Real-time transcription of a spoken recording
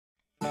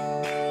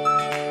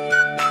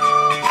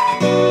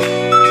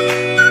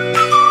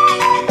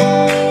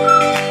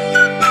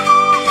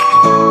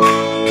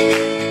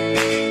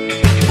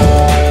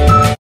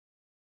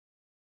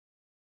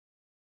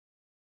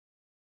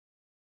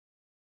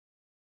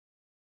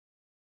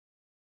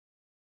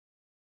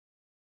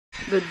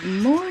Good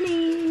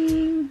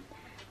morning.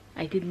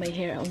 I did my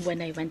hair when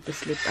I went to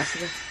sleep as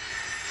well.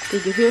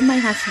 Did you hear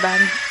my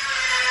husband?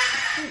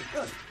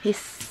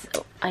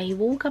 I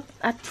woke up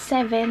at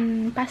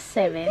 7 past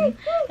 7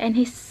 and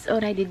he's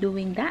already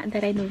doing the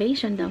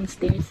renovation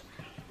downstairs.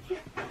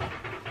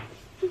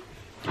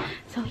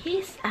 So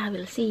yes, I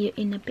will see you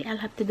in a bit.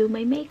 I'll have to do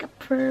my makeup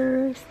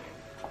first.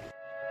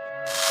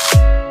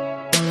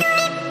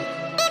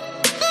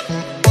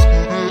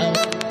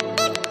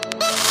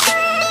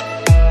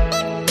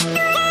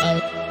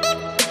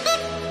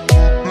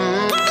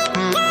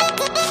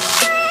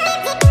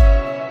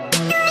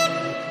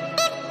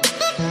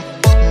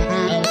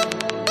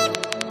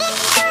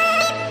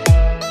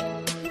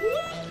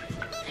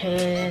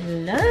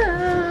 Hello.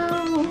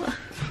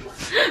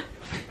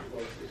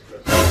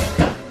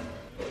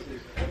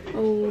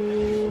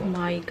 Oh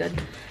my God,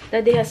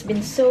 Daddy has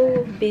been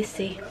so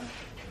busy.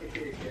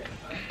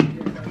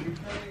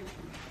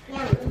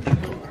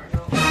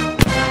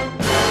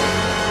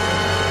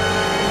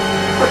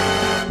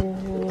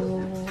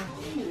 Oh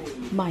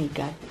my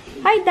God.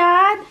 Hi,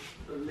 Dad.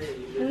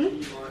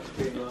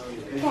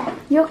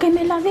 You okay,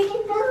 my lovey?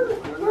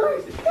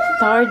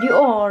 Tired you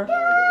are.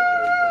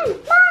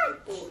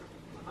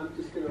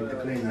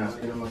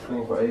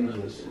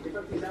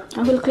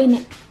 I will clean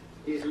it.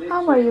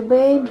 How are you,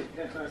 babe?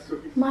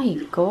 My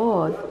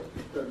God.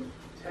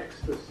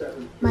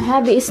 My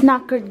hubby is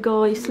knackered,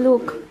 guys.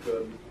 Look.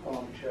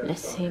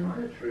 Bless him.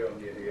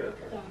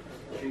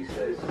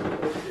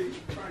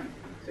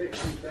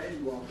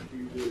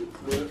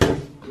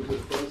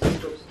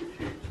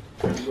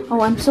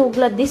 Oh, I'm so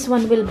glad this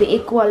one will be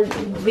equal,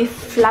 be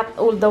flat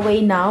all the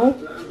way now.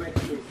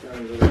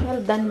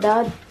 Well done,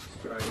 Dad.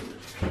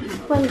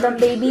 Well done,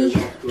 baby.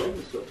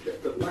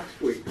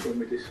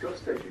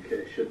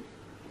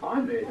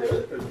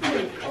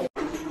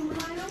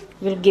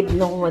 We'll give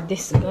Noah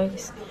this,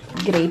 guys.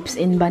 Grapes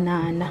and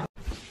banana.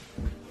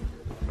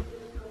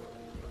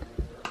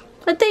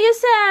 What do you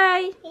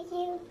say? Thank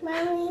you,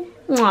 Mommy.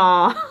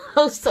 Aww,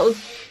 so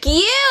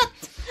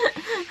cute!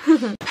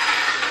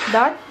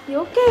 Dad, you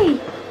okay?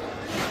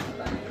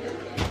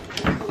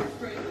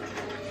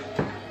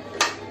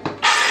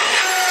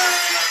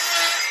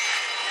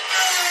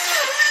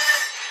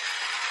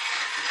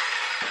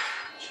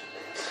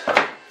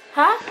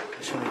 Huh?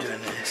 Should we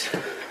doing this?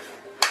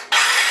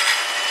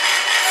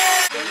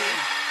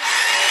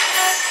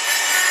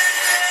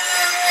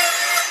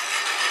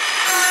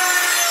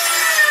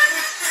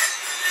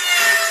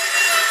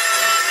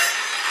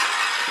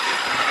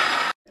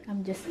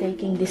 I'm just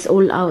taking this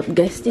all out,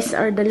 guys. These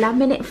are the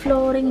laminate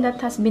flooring that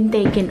has been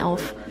taken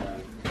off.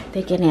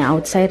 Taken it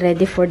outside,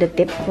 ready for the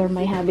tip for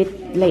my hubby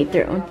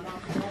later on.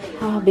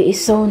 Hubby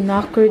is so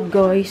knackered,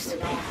 guys.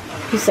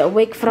 He's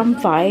awake from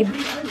 5.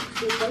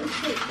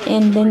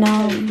 And then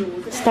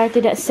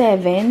started at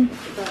 7.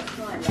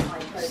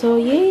 So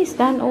yes,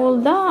 done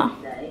all that.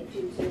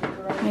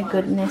 My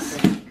goodness.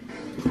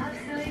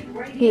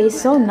 He is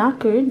so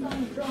knackered.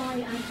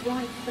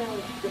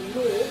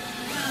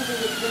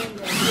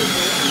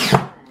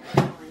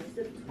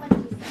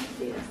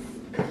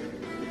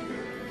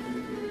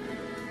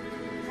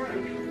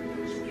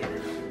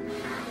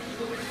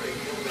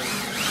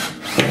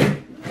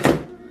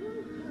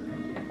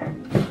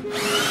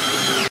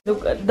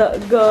 Look at that,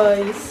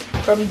 guys,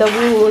 from the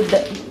wood.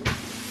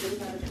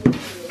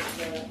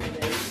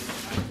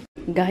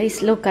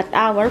 Guys, look at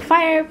our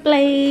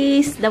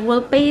fireplace. The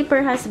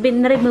wallpaper has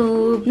been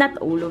removed. Not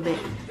all of it.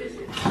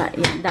 But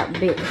yeah, that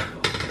bit.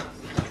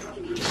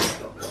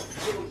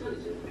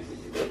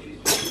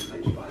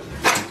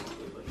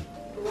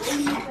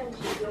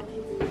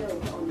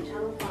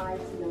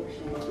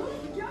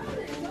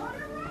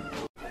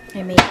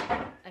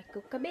 I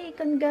cook a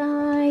bacon,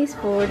 guys,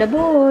 for the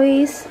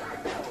boys.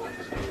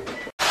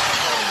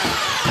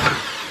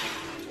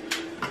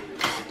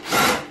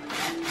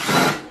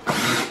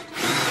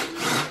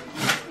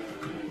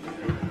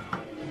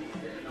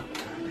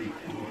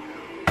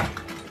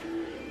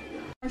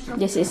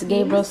 This is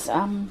Gabriel's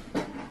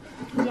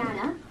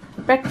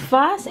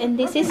breakfast, and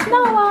this is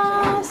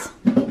Noah's.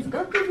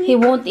 He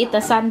won't eat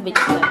a sandwich,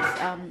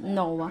 guys.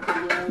 Noah.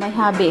 My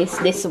hubby is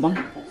this one.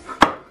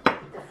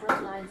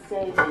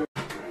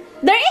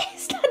 There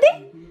is,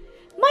 Daddy.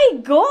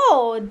 My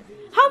God.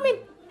 How many?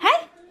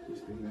 Hi.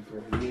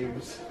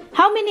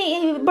 How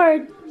many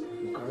bird?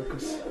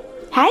 Carcass.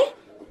 Hi.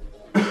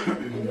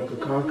 Like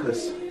a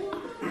carcass.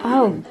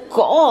 Oh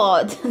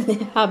God.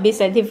 Hubby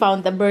said he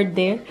found a bird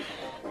there.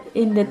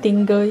 In the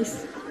thing,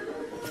 guys.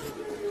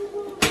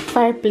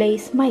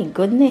 Fireplace. My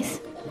goodness.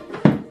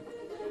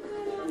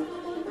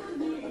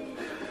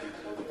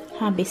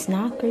 Hubby's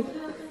knackered.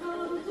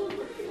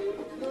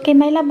 Okay,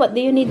 my love, what do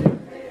you need?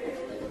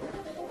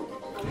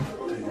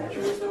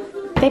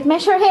 Tape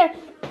measure here.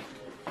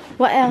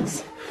 What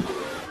else?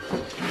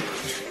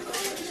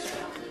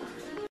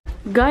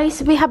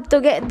 Guys, we have to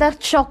get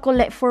that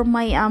chocolate for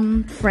my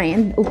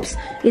friend. Oops.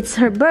 It's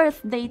her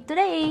birthday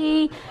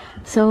today.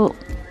 So,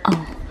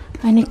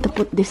 I need to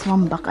put this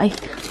one back. I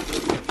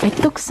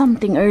took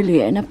something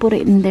earlier and I put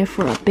it in there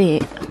for a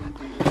bit.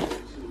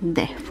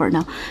 there for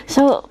now.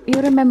 So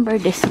you remember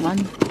this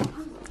one?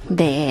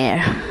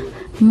 There,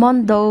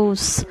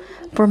 Mondo's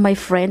for my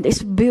friend.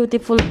 It's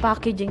beautiful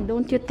packaging,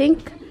 don't you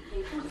think?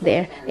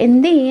 There,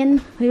 and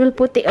then we will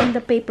put it on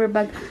the paper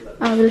bag.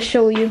 I will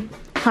show you.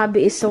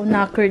 Hubby is so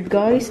knackered,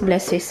 guys.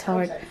 Bless his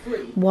heart.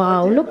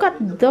 Wow, look at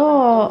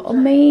that.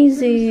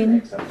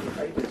 Amazing.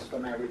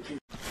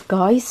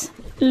 Guys,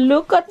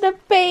 look at the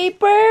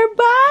paper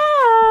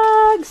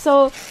bag.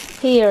 So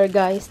here,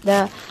 guys,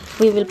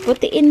 we will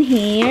put it in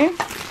here.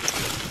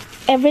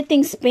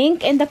 Everything's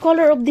pink, and the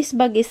color of this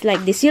bag is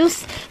like this. You'll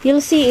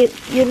see it.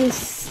 You'll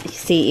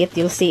see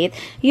it.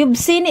 You've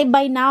seen it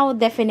by now,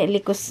 definitely,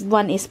 because this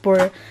one is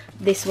for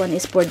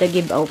the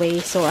giveaway.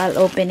 So I'll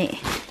open it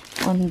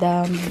on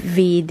the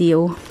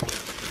video.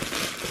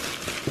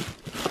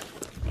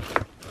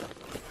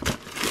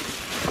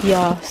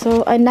 Yeah,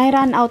 so and I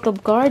ran out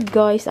of card,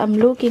 guys. I'm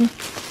looking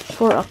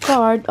for a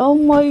card. Oh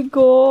my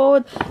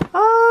god.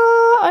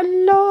 I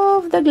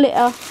love the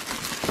glitter.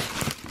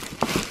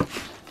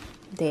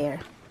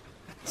 There.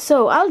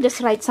 So I'll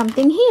just write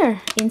something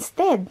here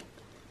instead.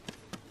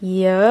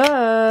 Yes,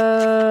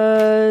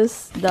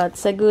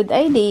 that's a good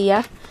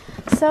idea.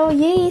 So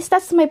yes,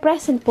 that's my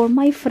present for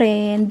my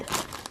friend.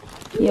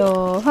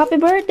 Yo, happy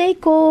birthday,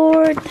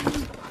 Court.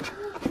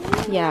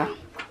 Yeah,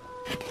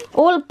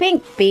 all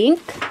pink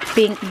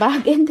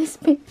bag in this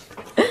pink.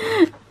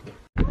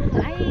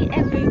 Hi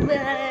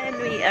everyone,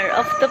 we are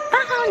off to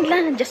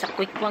Poundland. Just a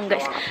quick one,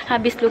 guys.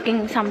 Hubby's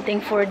looking something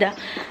for the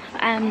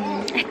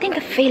I think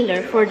a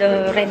filler for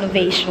the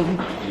renovation,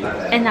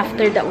 and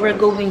after that we're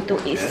going to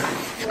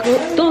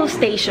tool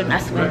station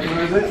as well.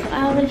 So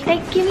I will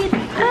take you with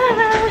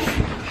us.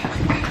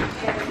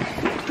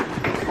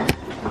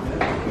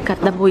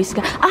 Got the boys.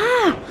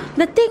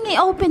 The thing I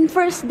opened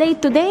first day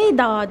today,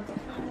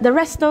 the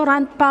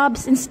restaurant,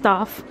 pubs and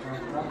stuff.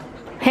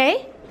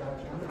 Hey?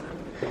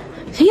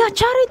 Yeah,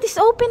 charity's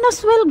open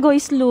as well,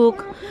 guys.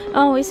 Look.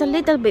 Oh, it's a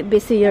little bit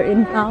busier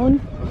in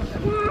town.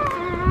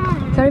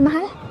 Sorry,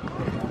 mahal?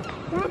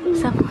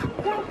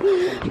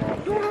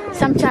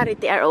 Some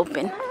charity are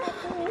open.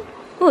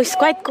 Oh, it's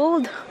quite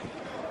cold.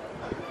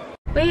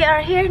 We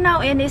are here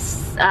now in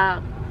this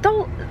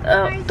toll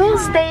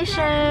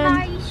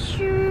station.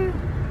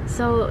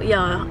 So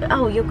yeah,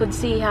 oh, you could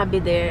see hubby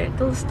there.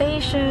 Toll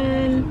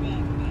station.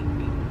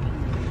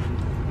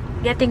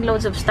 Getting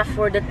loads of stuff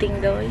for the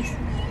thing, guys.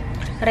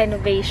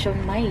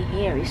 Renovation. My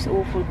hair is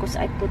awful because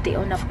I put it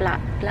on a plait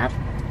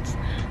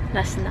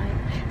last night.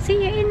 See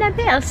you in a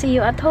bit. I'll see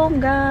you at home,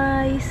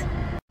 guys.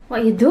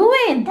 What are you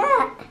doing?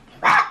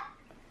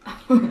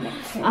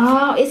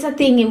 Oh, it's a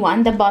thingy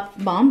one, the bath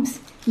bombs.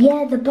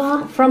 Yeah, the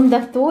bath. From the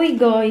toy,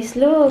 guys.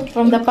 Look,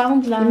 from the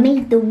Poundland. It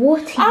made the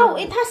water. Oh,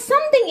 it has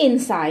something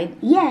inside.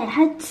 Yeah, it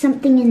had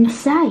something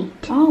inside.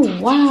 Oh,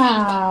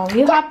 wow.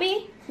 You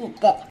happy?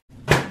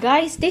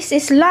 Guys, this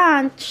is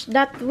lunch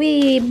that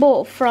we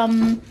bought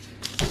from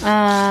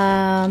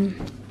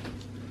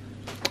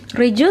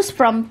reduced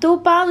from 2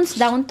 pounds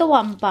down to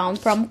 1 pound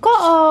from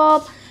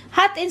Co-op.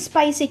 Hot and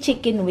spicy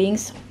chicken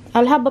wings.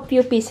 I'll have a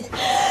few pieces.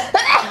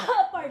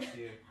 Pardon.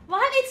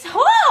 What? It's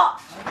hot!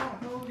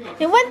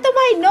 It went to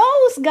my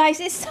nose, guys.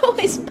 It's so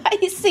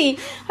spicy.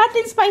 Hot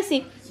and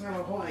spicy.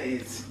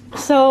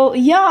 So,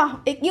 yeah.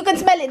 You can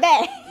smell it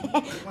there.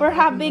 We're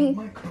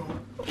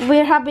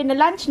having a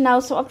lunch now.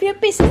 So, a few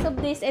pieces of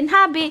this. And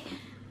hubby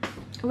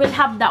will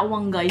have that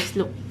one, guys.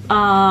 Look.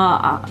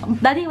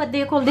 Daddy, what do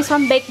you call this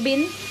one? Baked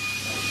bean?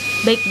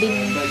 Baked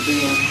bean.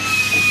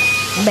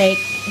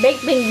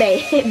 Baked bean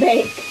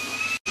bake.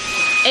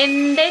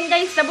 And then,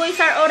 guys, the boys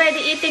are already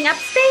eating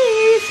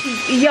upstairs.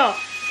 Yeah.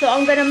 So,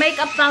 I'm gonna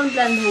make a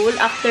Poundland haul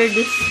after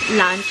this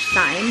lunch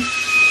time.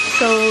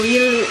 So,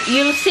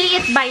 you'll see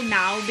it by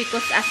now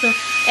because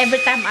every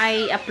time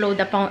I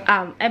upload the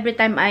every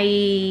time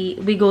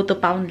we go to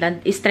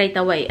Poundland, straight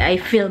away I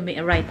film it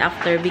right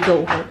after we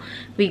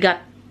got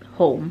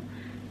home.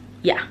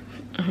 Yeah.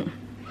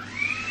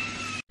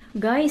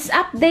 Guys,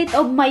 update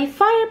of my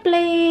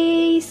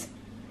fireplace.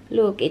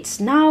 Look, it's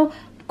now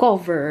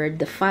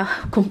covered,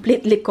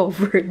 completely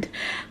covered.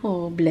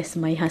 Oh, bless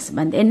my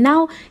husband. And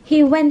now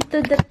he went to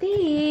the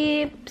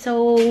tip.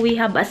 So we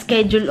have a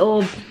schedule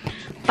of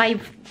 5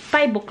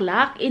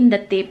 o'clock in the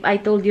tip. I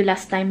told you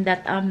last time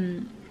that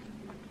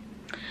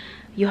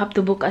you have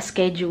to book a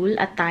schedule,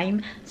 a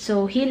time.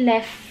 So he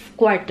left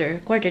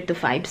quarter to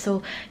 5.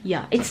 So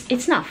yeah,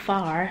 it's not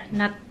far,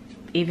 not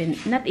even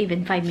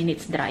 5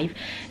 minutes drive.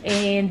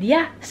 And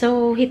yeah,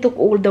 so he took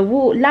all the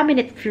wood,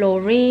 laminate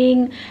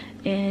flooring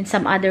and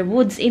some other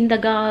woods in the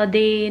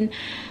garden.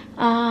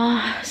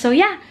 So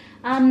yeah,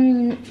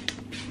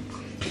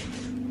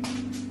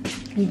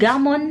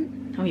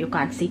 gammon, oh, you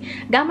can't see,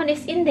 gammon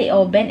is in the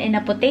oven and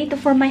a potato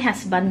for my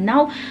husband.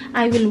 Now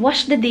I will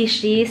wash the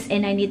dishes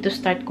and I need to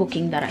start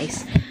cooking the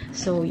rice.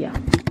 So yeah,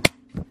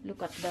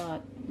 look at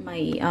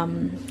my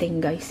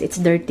thing, guys, it's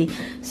dirty.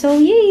 So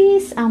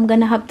yes, I'm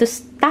gonna have to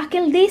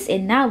tackle this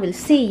and now we'll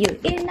see you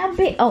in a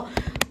bit. Oh,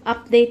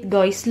 update,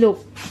 guys,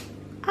 look.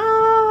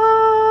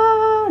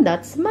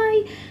 That's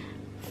my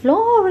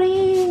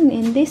flooring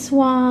in this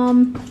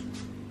one.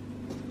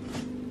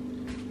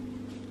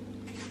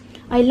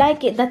 I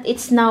like it that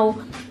it's now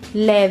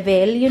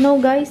level. You know,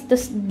 guys,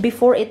 this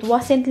before it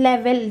wasn't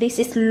level. This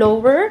is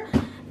lower,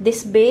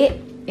 this bit,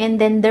 and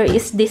then there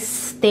is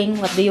this thing.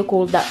 What do you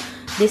call that?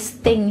 This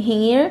thing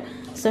here.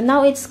 So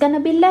now it's gonna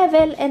be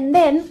level, and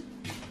then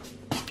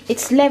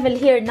it's level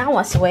here now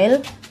as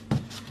well,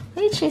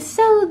 which is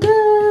so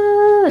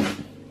good.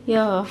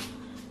 Yeah.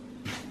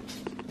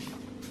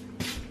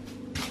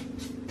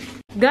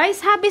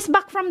 Guys, hubby's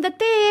back from the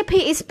tip.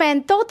 He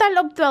spent total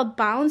of 12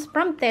 pounds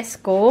from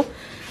Tesco.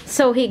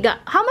 So he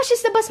got... How much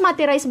is the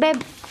basmati rice, babe?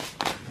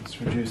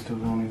 It's reduced to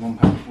only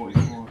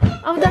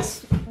 £1.44. Oh,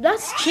 that's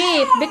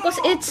cheap because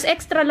it's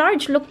extra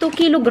large. Look, 2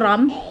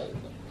 kilogram.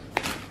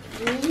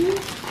 It's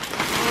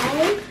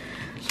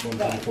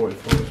 £1.44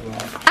 as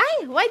well.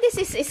 Ay, why this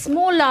is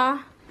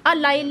smaller?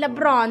 Lila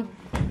brand.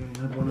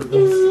 One of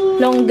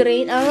those. Long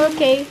grain. Oh,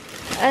 okay.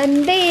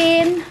 And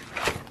then...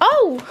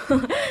 Oh!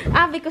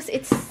 Because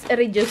it's a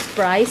reduced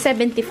price.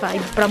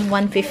 75 from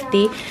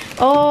 150.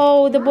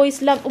 Oh, the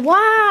boys love...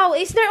 Wow!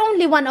 Is there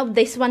only one of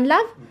this one,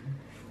 love?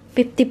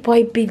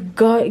 55 big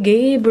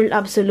Gabriel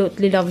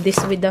absolutely love this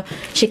with the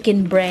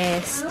chicken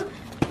breast.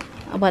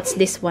 What's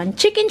this one?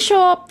 Chicken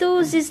shop,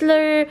 2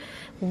 Sizzler.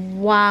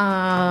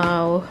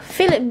 Wow.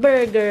 Fillet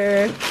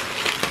burger.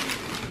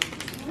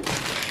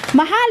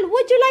 Mahal,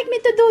 would you like me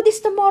to do this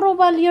tomorrow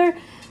while you're...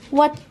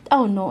 What?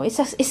 Oh no, it's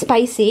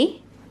spicy.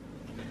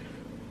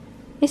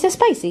 Is it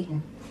spicy?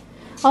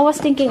 I was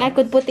thinking I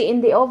could put it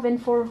in the oven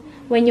for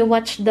when you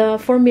watch the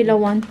Formula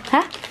 1.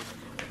 Huh?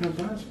 No,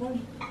 that's fine.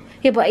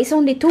 Yeah, but it's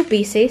only 2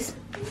 pieces.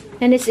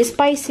 And it's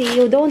spicy.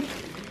 You don't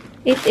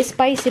eat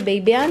spicy,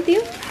 baby, aren't you?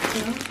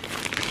 Yeah.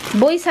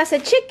 Boys has a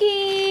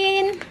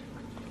chicken.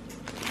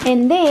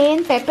 And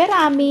then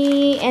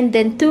pepperami. And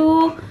then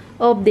 2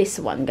 of this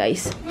one,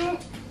 guys.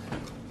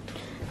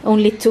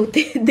 Only 2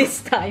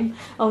 this time.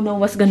 Oh no,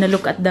 was gonna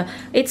look at the...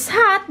 It's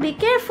hot. Be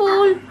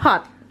careful.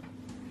 Hot.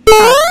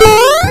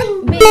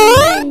 Boing,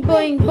 boing,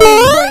 boing,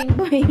 boing,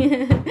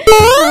 boing.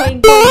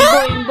 Boing, boing,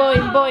 boing, boing,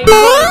 boing, boing,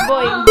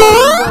 boing,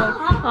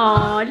 boing.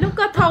 Oh, look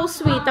at how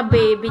sweet a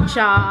baby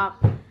Chuck.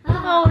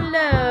 Oh,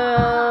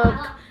 look.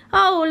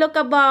 Oh, look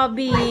at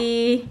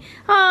Bobby.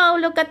 Oh,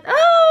 look at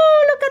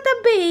the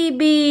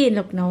baby.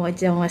 Look, Noah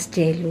was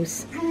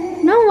jealous.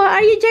 Noah,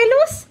 are you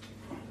jealous?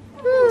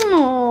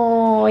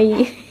 Oh,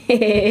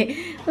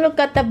 look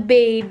at the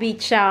baby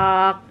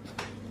Chuck.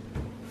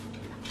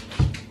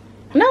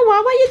 Noah,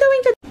 what are you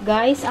doing to...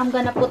 Guys, I'm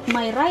gonna put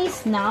my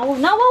rice now.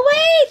 Noah,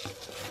 wait!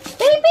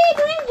 Baby,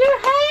 clean your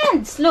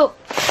hands. Look.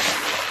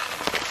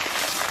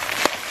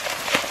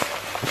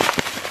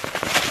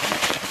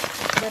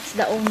 That's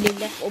the only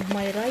left of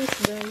my rice,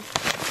 guys.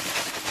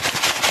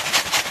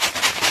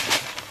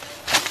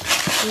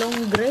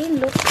 Long grain,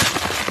 look.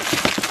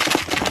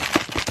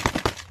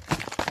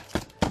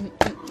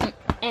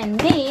 And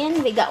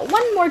then, we got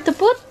one more to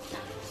put.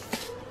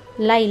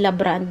 Lila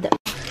brand.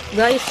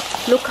 Guys,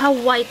 look how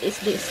white is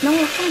this. No,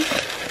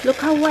 look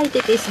how white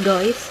it is,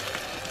 guys.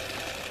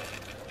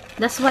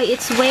 That's why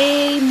it's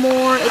way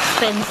more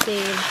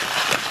expensive.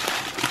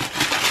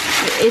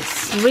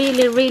 It's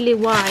really, really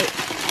white.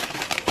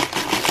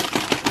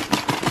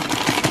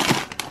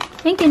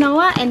 Thank you,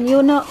 Noah. And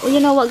you know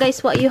what,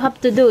 guys, what you have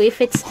to do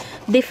if it's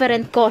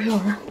different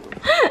color.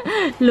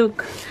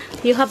 Look,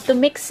 you have to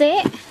mix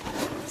it.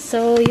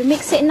 So you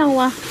mix it,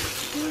 Noah.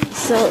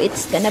 So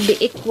it's gonna be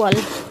equal.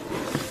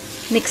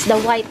 Mix the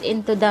white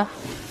into the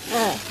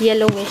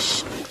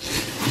yellowish.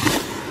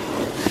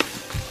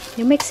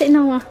 You mix it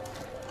now,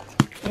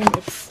 and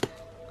it's...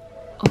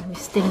 Oh,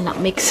 it's still not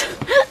mixed.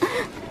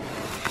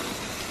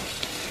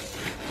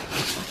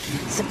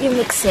 So you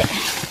mix it.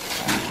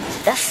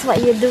 That's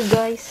what you do,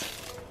 guys.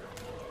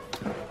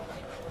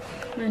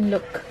 And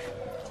look.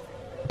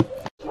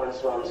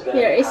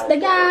 Here is the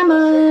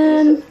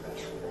gammon.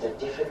 The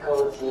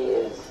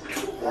difficulty is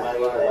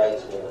finding the right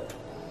one.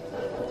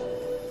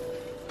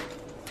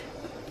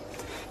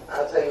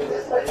 I'll tell you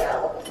this right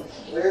now.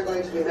 We're going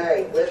to be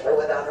married with or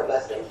without her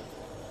blessing.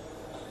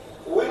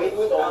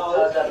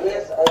 Without.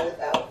 Yes, or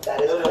without.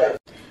 That is correct.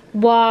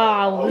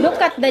 Wow,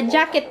 look at the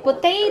jacket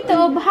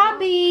potato of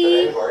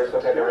hubby.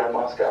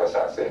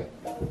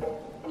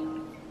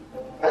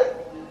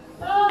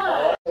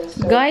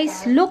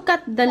 Guys, look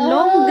at the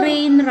long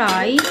grain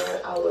rice.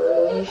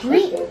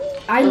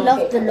 I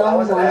love the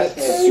long one.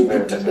 It's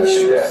super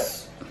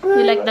delicious.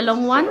 You like the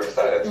long one?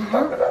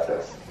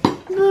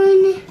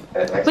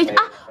 Wait,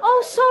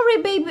 oh,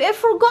 sorry, baby. I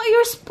forgot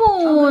your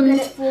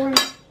spoon.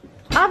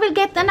 I will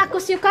get an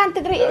because you can't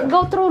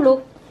go through,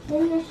 look.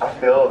 I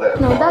feel that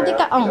No, Daddy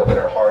ka. she's opened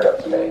her heart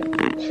up to me.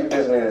 She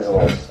gives me these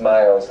little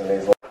smiles and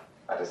these little...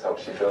 I just hope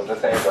she feels the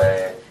same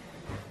way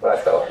when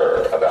I tell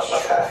her about my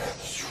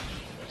past.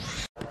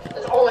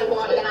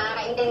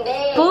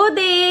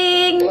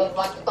 Pudding!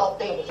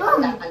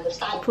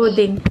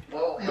 Pudding.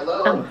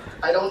 Hello.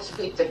 I don't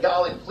speak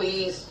Tagalog,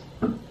 please.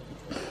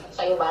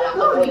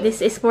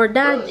 This is for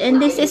Dad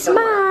and this is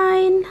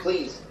mine.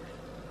 Please.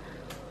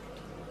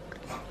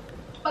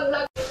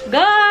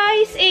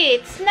 Guys,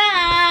 it's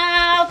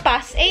now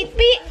past 8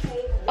 p.m.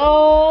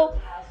 Oh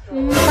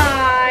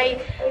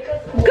my.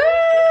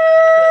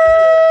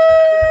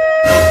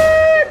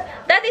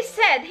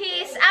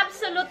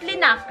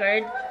 completely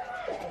knackered.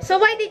 So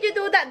why did you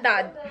do that,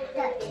 Dad?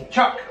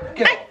 Chuck,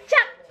 get Ay,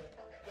 Chuck!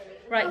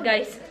 Right,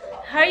 guys.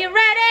 Are you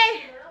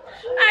ready?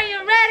 Are you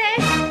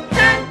ready?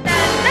 Dun,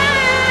 dun, dun!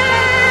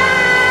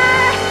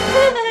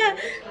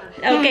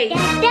 Okay.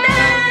 Dun!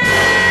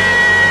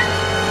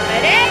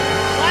 Ready?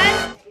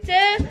 1,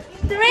 2,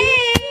 3!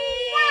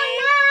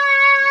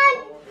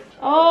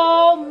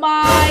 Oh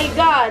my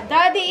God!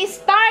 Daddy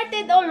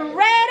started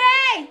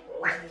already!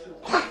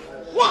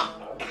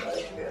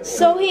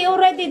 So he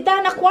already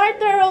done a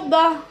quarter of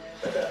the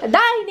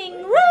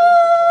dining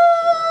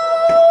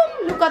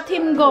room. Look at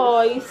him,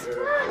 guys.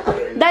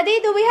 Daddy,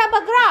 do we have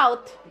a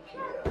grout?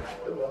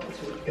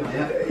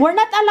 We're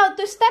not allowed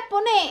to step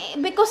on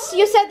it because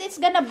you said it's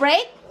gonna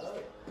break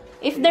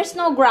if there's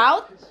no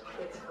grout.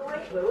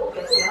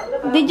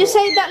 Did you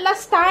say that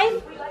last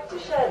time?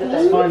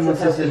 It's fine once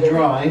this is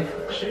dry.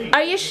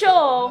 Are you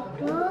sure?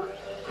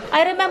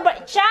 I remember.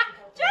 Chuck,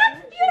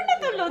 you're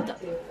not allowed to.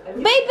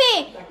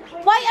 Baby,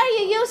 why are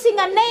you using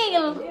a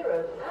nail?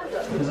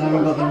 Because I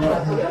haven't got the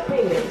right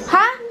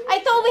Huh? I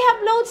thought we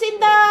have loads in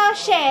the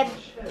shed.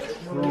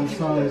 wrong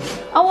size.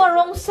 Oh, a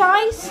wrong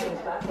size?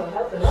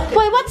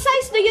 Wait, what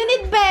size do you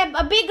need, babe?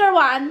 A bigger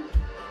one?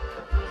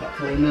 About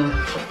 3 mil.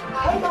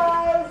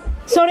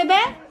 Sorry,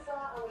 babe?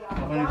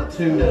 I've only got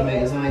 2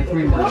 millimeters, I need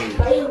 3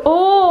 millimeters.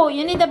 Oh,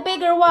 you need a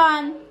bigger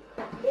one.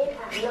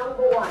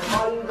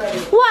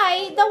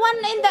 Why? The one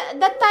in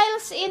the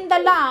tiles in the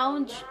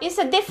lounge is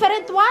a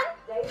different one?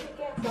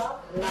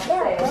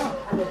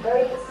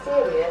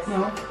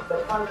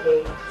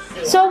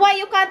 So why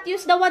you can't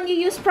use the one you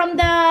use from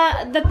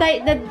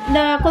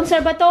the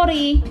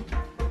conservatory?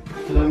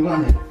 Because I haven't got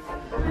any.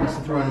 Unless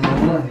I'm throwing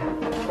them all away.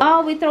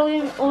 Oh, we throw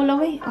it all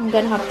away. I'm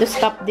gonna have to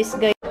stop this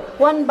guy.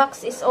 One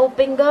box is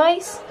open,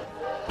 guys.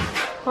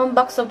 One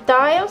box of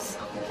tiles.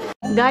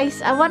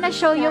 Guys, I wanna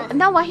show you.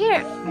 No,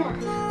 here.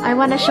 I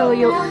wanna show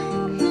you.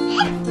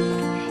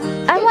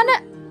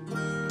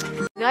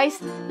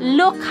 Guys,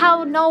 look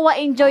how Noah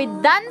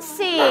enjoyed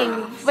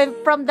dancing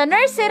from the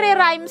nursery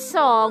rhyme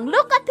song.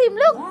 Look at him,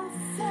 look.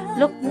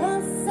 Look.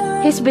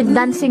 He's been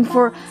dancing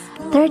for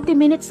 30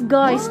 minutes,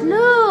 guys.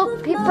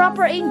 Look, he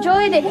proper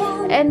enjoyed it.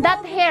 And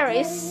that hair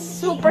is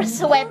super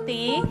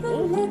sweaty.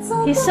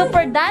 He's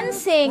super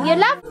dancing. You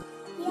love?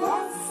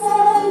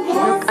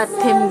 Look at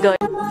him, guys.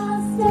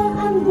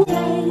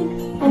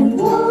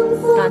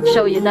 Can't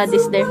show you, that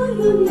is there.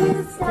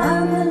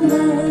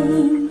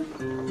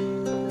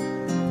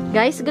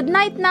 Guys, good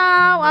night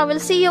now. I will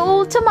see you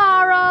all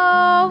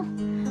tomorrow.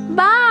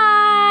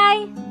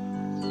 Bye.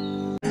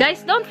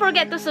 Guys, don't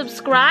forget to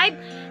subscribe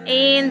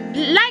and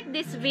like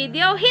this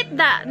video. Hit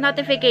the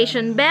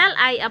notification bell.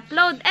 I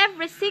upload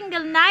every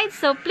single night,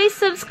 so please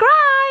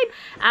subscribe.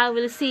 I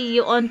will see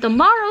you on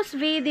tomorrow's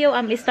video.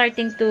 I'm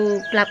starting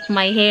to plait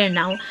my hair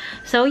now.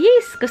 So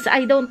yes, because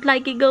I don't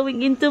like it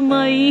going into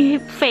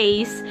my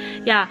face.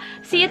 Yeah.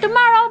 See you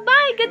tomorrow.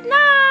 Bye. Good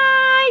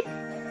night.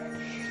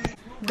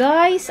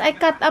 Guys, I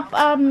cut up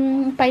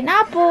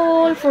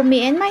pineapple for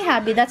me and my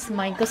hubby. That's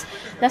mine because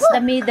that's the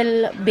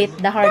middle bit,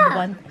 the hard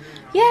one.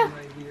 Yeah.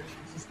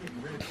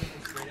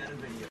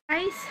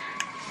 Guys,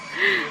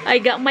 I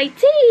got my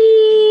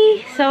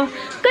tea. So,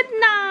 good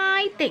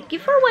night. Thank you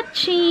for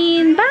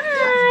watching.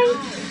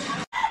 Bye.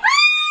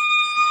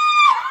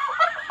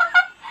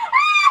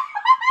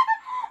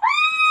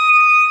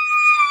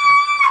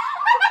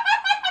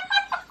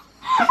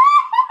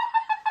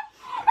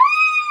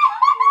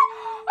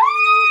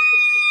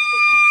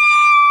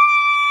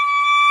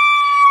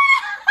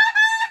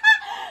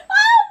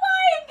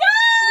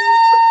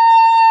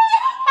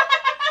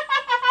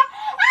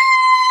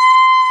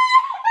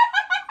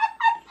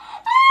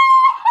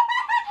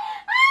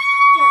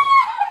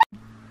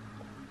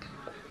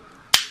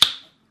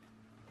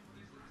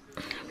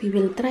 We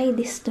will try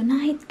this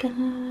tonight,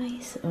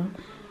 guys.